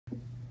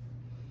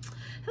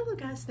Hello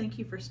guys, thank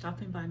you for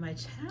stopping by my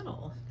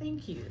channel.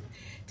 Thank you.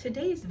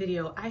 Today's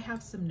video, I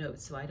have some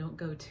notes so I don't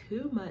go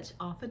too much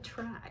off a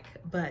track,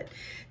 but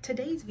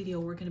today's video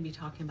we're going to be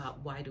talking about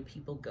why do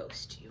people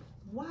ghost you?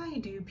 Why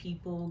do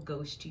people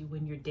ghost you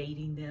when you're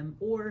dating them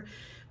or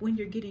when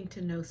you're getting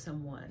to know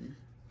someone?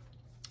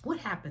 What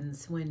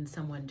happens when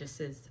someone just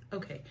says,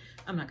 okay,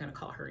 I'm not going to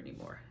call her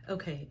anymore.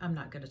 Okay, I'm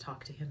not going to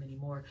talk to him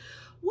anymore.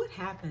 What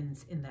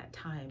happens in that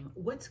time?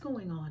 What's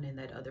going on in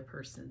that other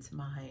person's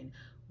mind?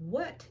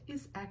 What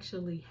is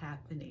actually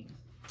happening?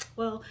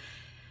 Well,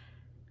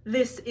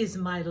 this is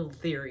my little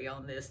theory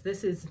on this.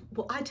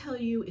 Well, I tell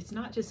you, it's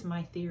not just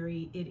my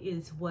theory, it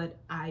is what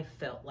I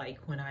felt like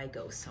when I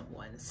ghost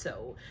someone.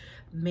 So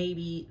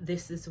maybe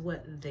this is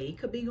what they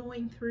could be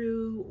going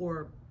through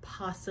or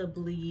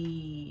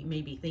possibly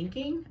maybe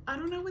thinking, I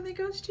don't know, when they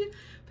ghost you.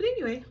 But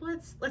anyway,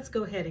 let's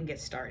go ahead and get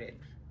started.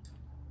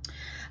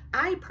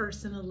 I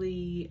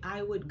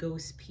would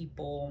ghost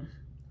people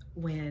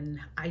when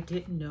I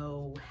didn't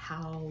know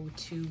how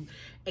to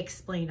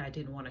explain I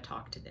didn't want to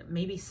talk to them.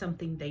 Maybe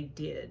something they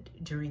did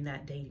during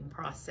that dating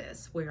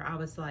process where I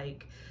was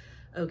like,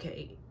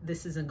 okay,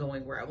 this isn't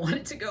going where I want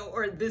it to go,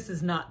 or this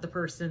is not the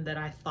person that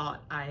I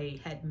thought I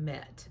had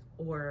met,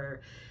 or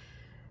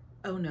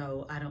oh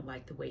no, I don't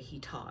like the way he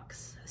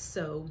talks.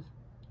 So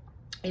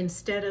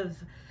instead of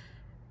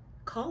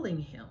calling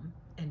him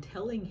and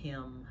telling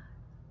him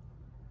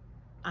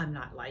I'm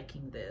not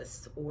liking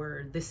this,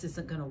 or this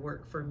isn't going to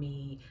work for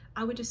me,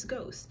 I would just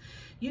ghost.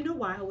 You know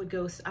why I would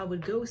ghost? I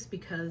would ghost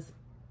because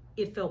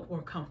it felt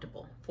more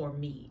comfortable for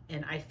me.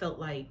 And I felt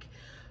like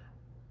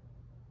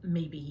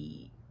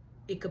maybe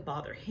it could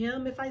bother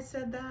him if I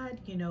said that,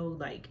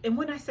 and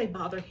when I say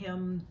bother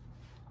him,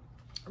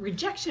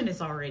 rejection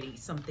is already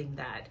something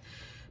that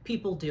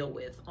people deal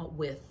with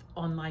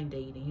online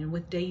dating and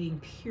with dating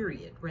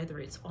period, whether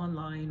it's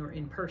online or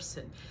in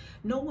person.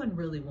 No one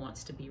really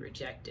wants to be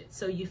rejected.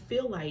 So you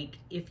feel like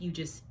if you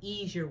just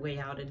ease your way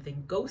out and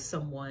then ghost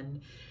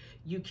someone,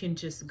 you can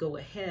just go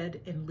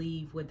ahead and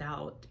leave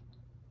without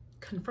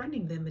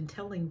confronting them and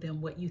telling them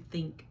what you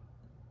think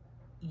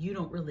you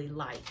don't really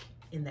like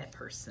in that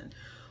person,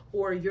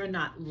 or you're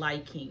not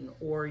liking,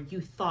 or you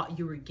thought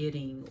you were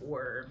getting,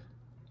 or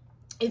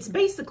it's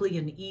basically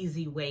an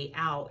easy way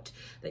out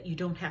that you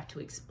don't have to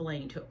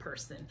explain to a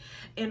person.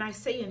 And I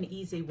say an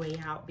easy way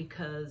out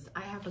because I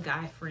have a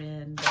guy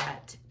friend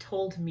that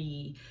told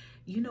me,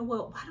 you know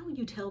what, why don't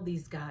you tell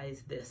these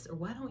guys this? Or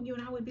why don't you?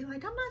 And I would be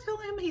like, I'm not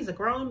telling him, he's a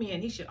grown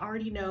man. He should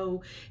already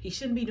know he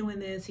shouldn't be doing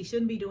this. He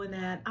shouldn't be doing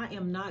that. I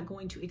am not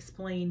going to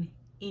explain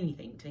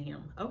anything to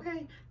him.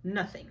 Okay,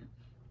 nothing.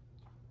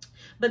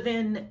 But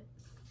then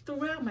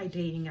throughout my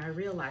dating, I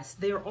realized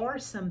there are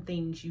some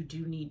things you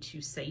do need to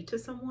say to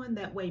someone.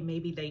 That way,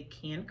 maybe they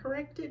can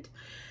correct it.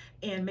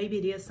 And maybe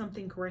it is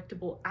something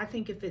correctable. I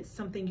think if it's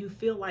something you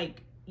feel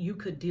like you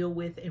could deal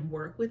with and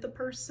work with a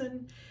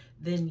person,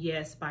 then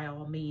yes, by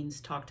all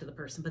means, talk to the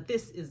person. But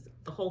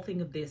the whole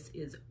thing of this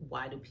is,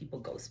 why do people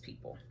ghost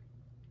people?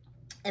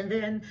 And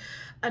then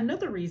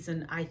another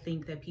reason I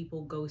think that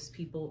people ghost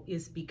people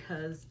is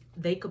because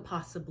they could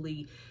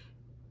possibly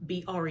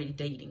be already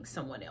dating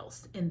someone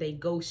else and they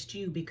ghost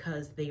you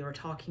because they are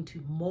talking to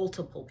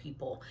multiple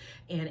people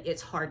and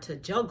it's hard to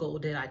juggle.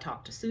 Did I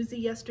talk to Susie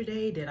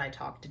yesterday? Did I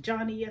talk to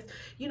Johnny? Yes.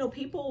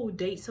 People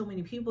date so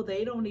many people,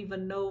 they don't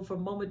even know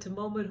from moment to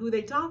moment who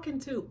they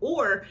talking to.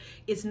 Or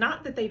it's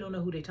not that they don't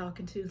know who they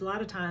talking to. A lot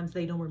of times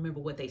they don't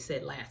remember what they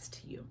said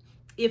last to you.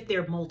 If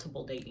they're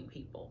multiple dating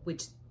people,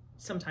 which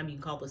sometimes you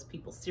can call those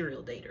people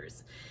serial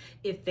daters.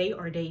 If they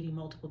are dating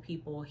multiple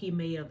people, he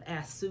may have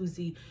asked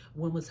Susie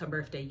when was her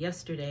birthday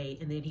yesterday,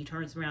 and then he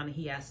turns around and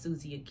he asks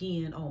Susie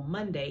again on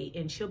Monday,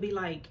 and she'll be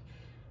like,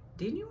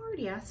 didn't you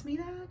already ask me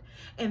that?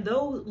 And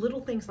those little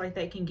things like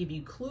that can give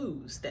you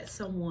clues that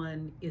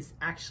someone is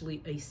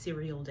actually a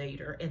serial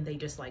dater and they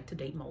just like to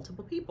date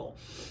multiple people.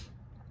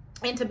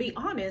 And to be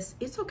honest,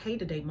 it's okay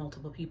to date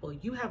multiple people.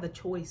 You have a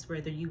choice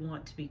whether you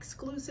want to be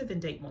exclusive and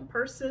date one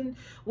person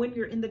when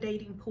you're in the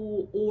dating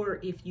pool, or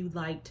if you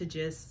like to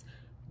just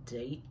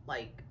date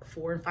like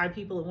 4 and 5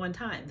 people at one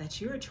time. That's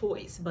your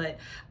choice. But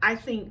I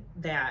think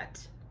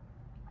that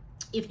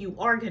if you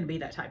are going to be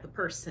that type of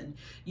person,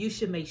 you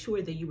should make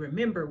sure that you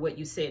remember what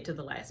you said to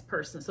the last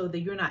person, so that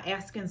you're not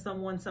asking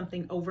someone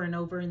something over and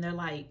over and they're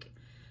like,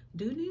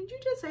 dude, didn't you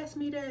just ask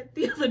me that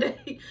the other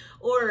day?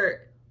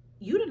 Or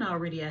you didn't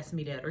already ask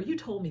me that, or you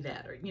told me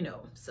that, or,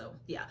 so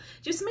yeah,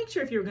 just make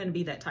sure if you're going to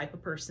be that type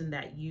of person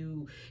that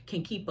you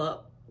can keep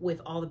up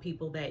with all the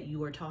people that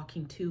you are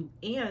talking to,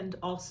 and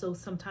also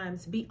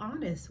sometimes be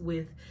honest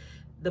with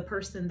the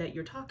person that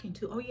you're talking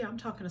to. Oh yeah, I'm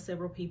talking to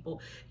several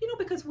people,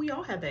 because we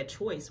all have that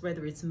choice,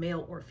 whether it's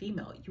male or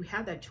female. You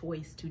have that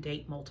choice to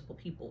date multiple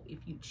people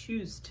if you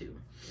choose to.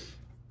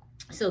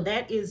 So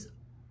that is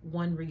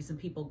one reason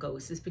people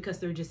ghost, is because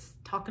they're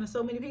just talking to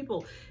so many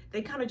people,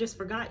 they kind of just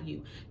forgot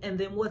you. And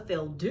then what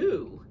they'll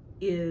do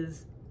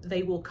is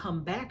they will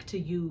come back to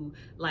you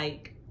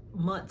like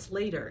months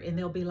later and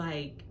they'll be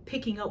like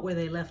picking up where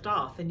they left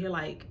off, and you're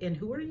like, and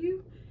who are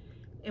you?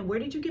 And where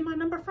did you get my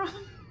number from?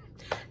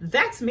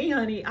 That's me,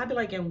 honey. I'd be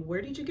like, and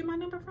where did you get my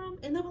number from?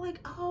 And they'll be like,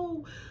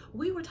 oh,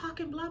 we were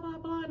talking blah, blah,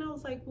 blah. And I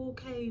was like, well,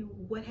 okay,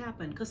 what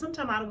happened? Because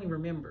sometimes I don't even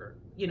remember.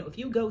 You know, if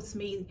you ghost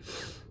me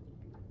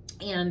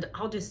and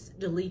I'll just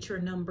delete your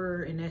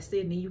number and that's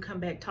it. And then you come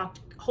back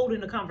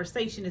holding a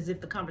conversation as if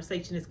the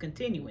conversation is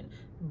continuing.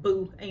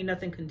 Boo, ain't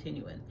nothing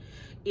continuing.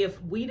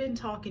 If we didn't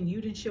talk and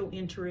you didn't show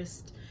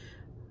interest,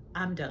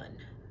 I'm done.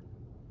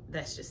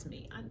 That's just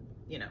me.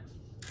 You know.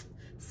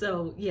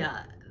 So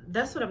yeah,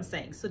 that's what I'm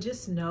saying. So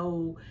just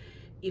know,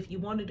 if you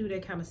want to do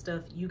that kind of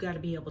stuff, you got to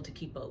be able to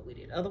keep up with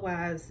it.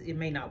 Otherwise, it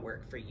may not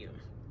work for you.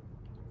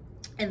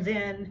 And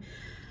then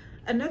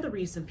another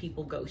reason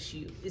people ghost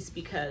you is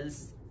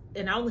because,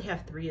 and I only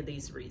have 3 of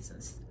these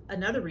reasons.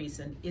 Another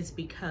reason is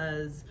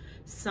because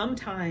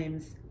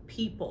sometimes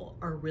people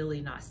are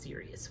really not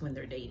serious when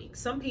they're dating.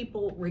 Some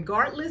people,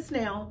 regardless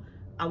now,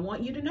 I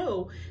want you to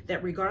know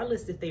that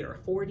regardless if they are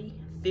 40,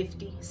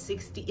 50,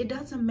 60, it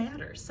doesn't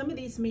matter. Some of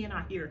these men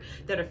out here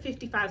that are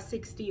 55,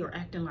 60 are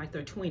acting like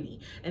they're 20.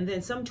 And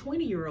then some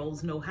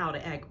 20-year-olds know how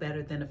to act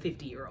better than a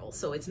 50-year-old.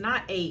 So it's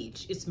not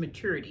age, it's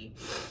maturity.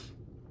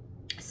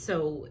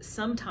 So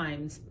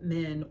sometimes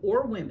men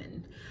or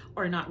women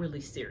are not really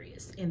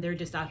serious and they're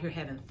just out here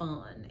having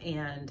fun,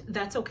 and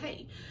that's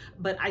okay.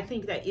 But I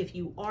think that if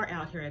you are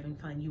out here having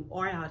fun, you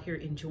are out here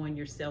enjoying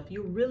yourself,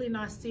 you're really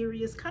not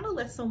serious, kind of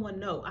let someone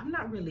know, I'm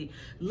not really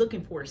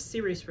looking for a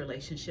serious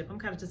relationship. I'm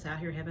kind of just out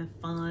here having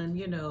fun,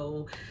 you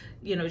know,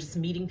 just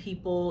meeting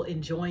people,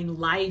 enjoying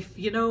life,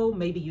 you know,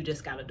 maybe you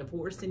just got a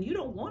divorce and you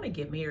don't want to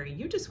get married.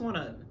 You just want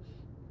to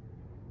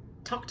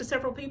talk to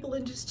several people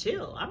and just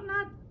chill. I'm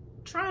not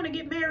trying to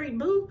get married,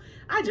 boo.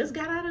 I just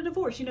got out of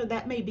divorce. You know,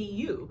 that may be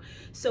you.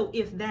 So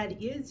if that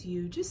is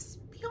you, just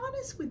be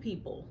honest with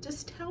people.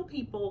 Just tell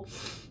people,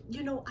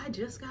 you know, I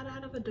just got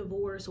out of a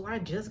divorce, or I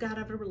just got out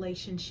of a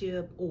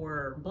relationship,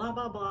 or blah,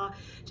 blah, blah.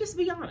 Just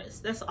be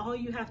honest. That's all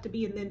you have to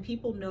be. And then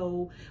people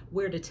know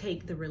where to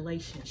take the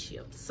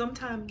relationship.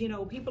 Sometimes, you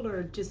know, people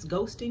are just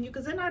ghosting you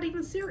because they're not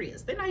even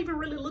serious. They're not even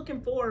really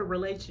looking for a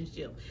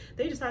relationship.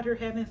 They just out here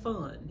having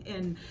fun.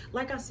 And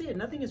like I said,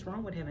 nothing is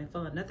wrong with having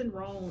fun. Nothing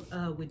wrong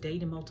with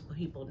dating multiple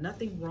people.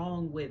 Nothing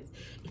wrong with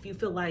if you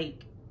feel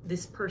like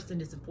this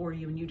person isn't for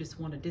you and you just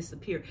want to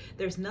disappear.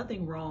 There's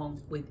nothing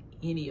wrong with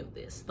any of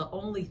this. The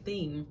only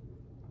thing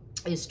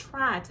is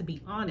try to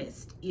be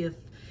honest if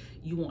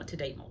you want to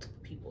date multiple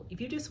people.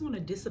 If you just want to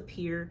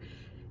disappear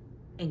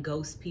and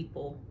ghost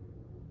people,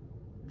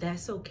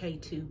 that's okay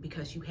too,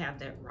 because you have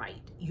that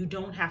right. You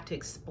don't have to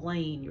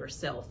explain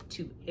yourself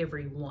to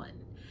everyone,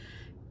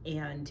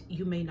 and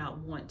you may not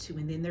want to.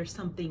 And then there's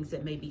some things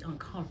that may be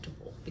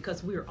uncomfortable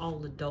because we're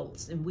all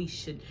adults, and we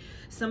should,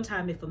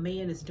 sometimes if a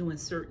man is doing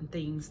certain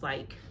things,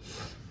 like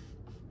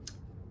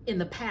in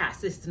the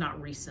past, this is not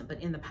recent,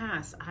 but in the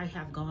past, I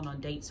have gone on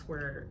dates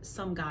where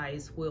some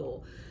guys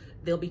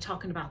they'll be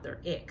talking about their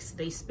ex.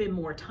 They spend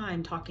more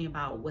time talking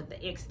about what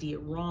the ex did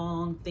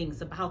wrong,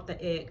 things about the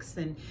ex,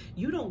 and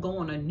you don't go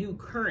on a new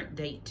current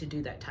date to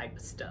do that type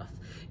of stuff.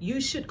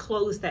 You should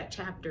close that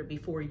chapter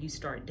before you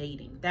start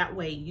dating. That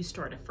way you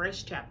start a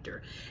fresh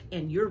chapter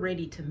and you're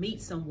ready to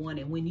meet someone.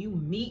 And when you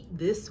meet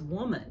this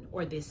woman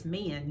or this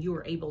man, you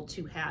are able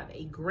to have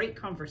a great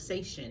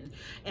conversation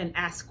and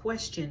ask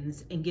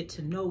questions and get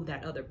to know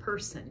that other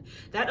person.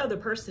 That other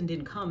person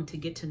didn't come to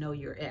get to know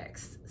your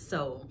ex.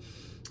 So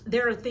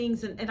there are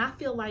things, and I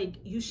feel like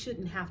you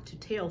shouldn't have to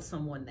tell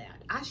someone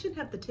that. I shouldn't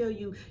have to tell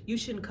you, you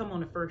shouldn't come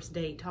on a first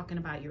date talking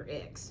about your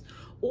ex,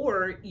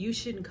 or you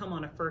shouldn't come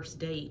on a first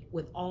date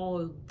with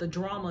all the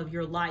drama of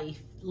your life.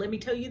 Let me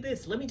tell you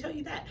this, let me tell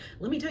you that,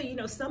 let me tell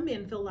you, some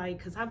men feel like,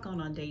 because I've gone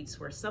on dates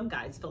where some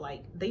guys feel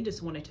like they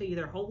just want to tell you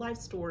their whole life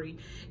story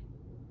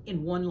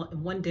in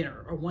one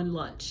dinner or one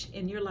lunch.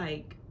 And you're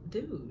like,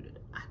 dude,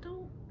 I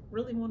don't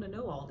really want to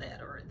know all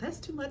that, or that's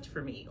too much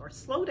for me, or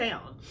slow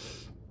down.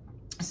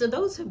 So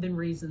those have been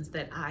reasons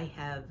that I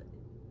have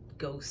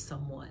ghost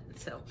someone.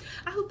 So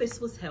I hope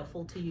this was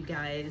helpful to you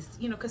guys,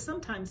 because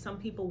sometimes some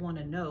people want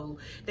to know,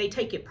 they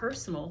take it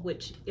personal,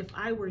 which if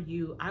I were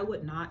you, I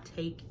would not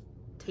take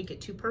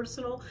it too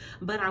personal,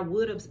 but I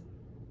would have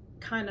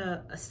kind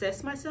of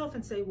assessed myself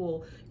and say,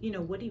 well,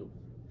 what do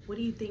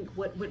you think,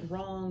 what went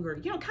wrong, or,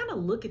 kind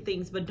of look at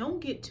things, but don't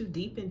get too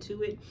deep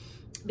into it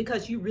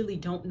because you really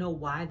don't know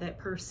why that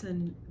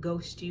person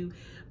ghosted you.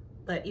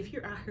 But if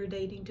you're out here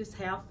dating, just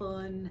have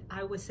fun.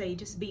 I would say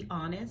just be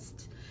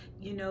honest,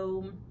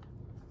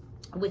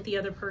 with the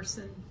other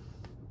person.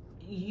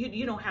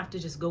 You don't have to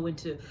just go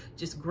into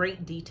just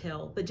great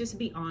detail, but just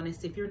be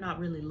honest. If you're not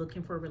really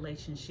looking for a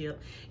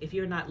relationship, if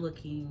you're not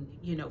looking,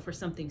 for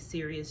something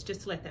serious,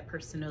 just let that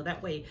person know.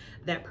 That way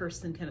that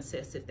person can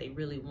assess if they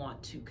really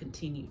want to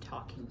continue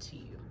talking to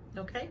you.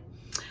 Okay.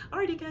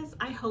 Alrighty guys,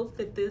 I hope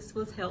that this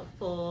was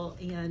helpful,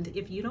 and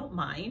if you don't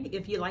mind,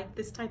 if you like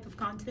this type of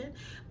content,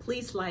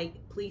 please like,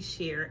 please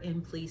share,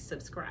 and please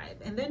subscribe.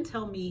 And then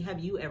tell me, have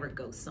you ever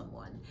ghosted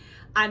someone?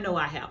 I know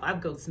I have.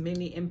 I've ghosted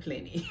many and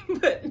plenty,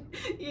 but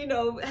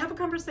have a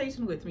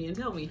conversation with me and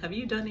tell me, have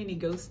you done any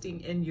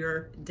ghosting in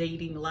your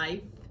dating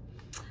life?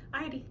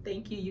 Alrighty,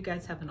 thank you. You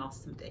guys have an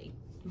awesome day.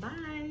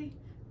 Bye.